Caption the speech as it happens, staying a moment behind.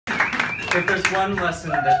If there's one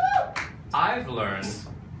lesson that I've learned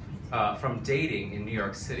from dating in New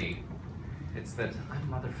York City, it's that I'm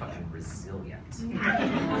motherfucking resilient.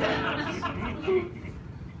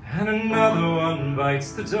 And another one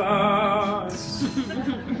bites the dust.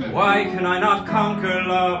 Why can I not conquer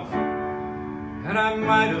love? And I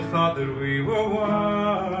might have thought that we were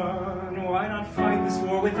one. Why not fight this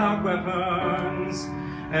war without weapons?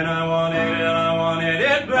 And I wanted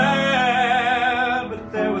it bad,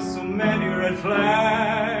 but there were so many red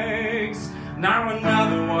flags. Now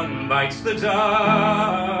another one bites the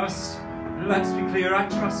dust. Let's be clear, I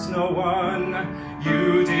trust no one.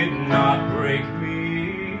 You did not break me.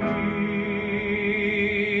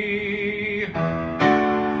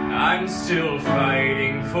 I'm still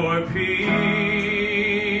fighting for peace.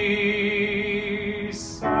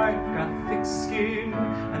 I've got thick skin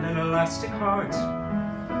and an elastic heart,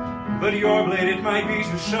 but your blade, it might be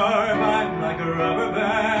too sharp. I'm like a rubber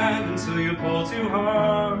band until you pull too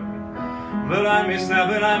hard. But I may snap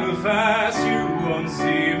and I move fast, you won't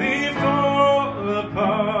see me fall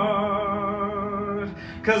apart.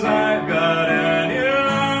 'Cause I've got an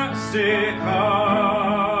elastic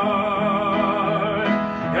heart.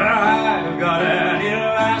 I've got an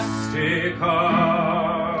elastic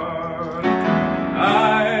heart.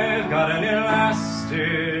 I've got an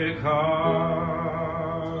elastic heart.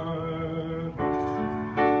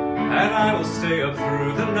 And I will stay up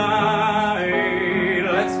through the night.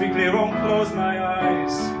 Let's be clear, won't close my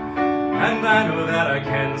eyes. And I know that I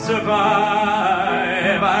can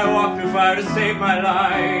survive. I walk through fire to save my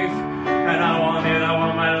life. And I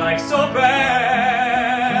want my life so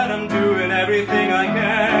bad. I'm doing everything I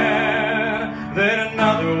can. Then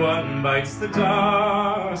another one bites the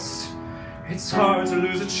dust. It's hard to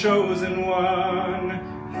lose a chosen one.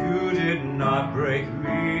 You did not break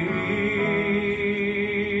me.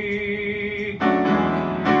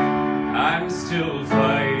 I'm still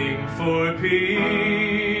fighting for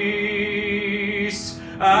peace.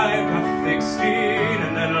 I've got thick skin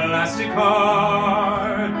and an elastic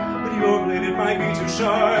heart, but your blade, it might be too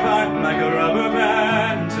sharp. I'm like a rubber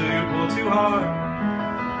band until you pull too hard.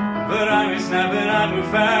 But I may snap and I move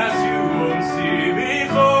fast, you won't see me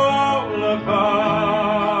fall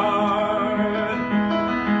apart.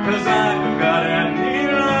 'Cause I've got an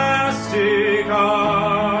elastic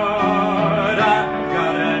heart. I've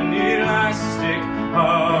got an elastic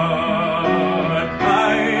heart.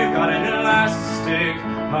 I've got an elastic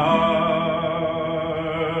heart.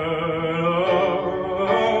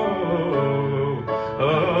 Oh,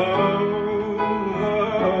 oh, oh,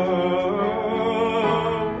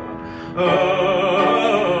 oh,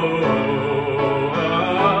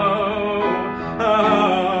 oh.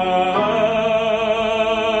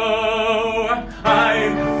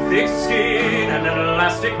 I've thick skin and an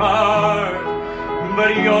elastic heart,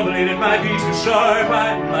 but your blade, it might be too sharp.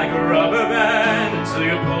 I'm like a rubber band until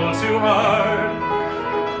you pull too hard.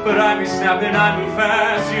 But I be snapping, I move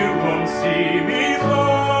fast, you won't see me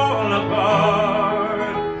fall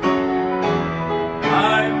apart.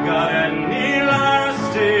 I've got an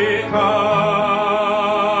elastic heart,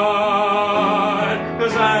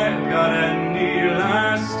 'cause I've got an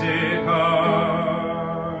elastic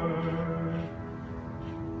heart.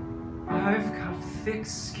 I've got thick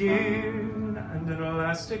skin and an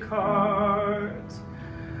elastic heart,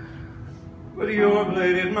 but your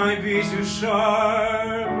blade, it might be too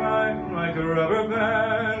sharp. I'm like a rubber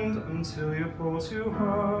band until you pull too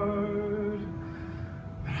hard.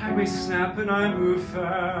 But I may snap and I move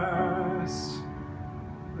fast,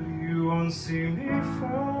 but you won't see me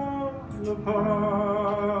fall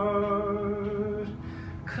apart.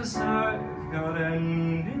 'Cause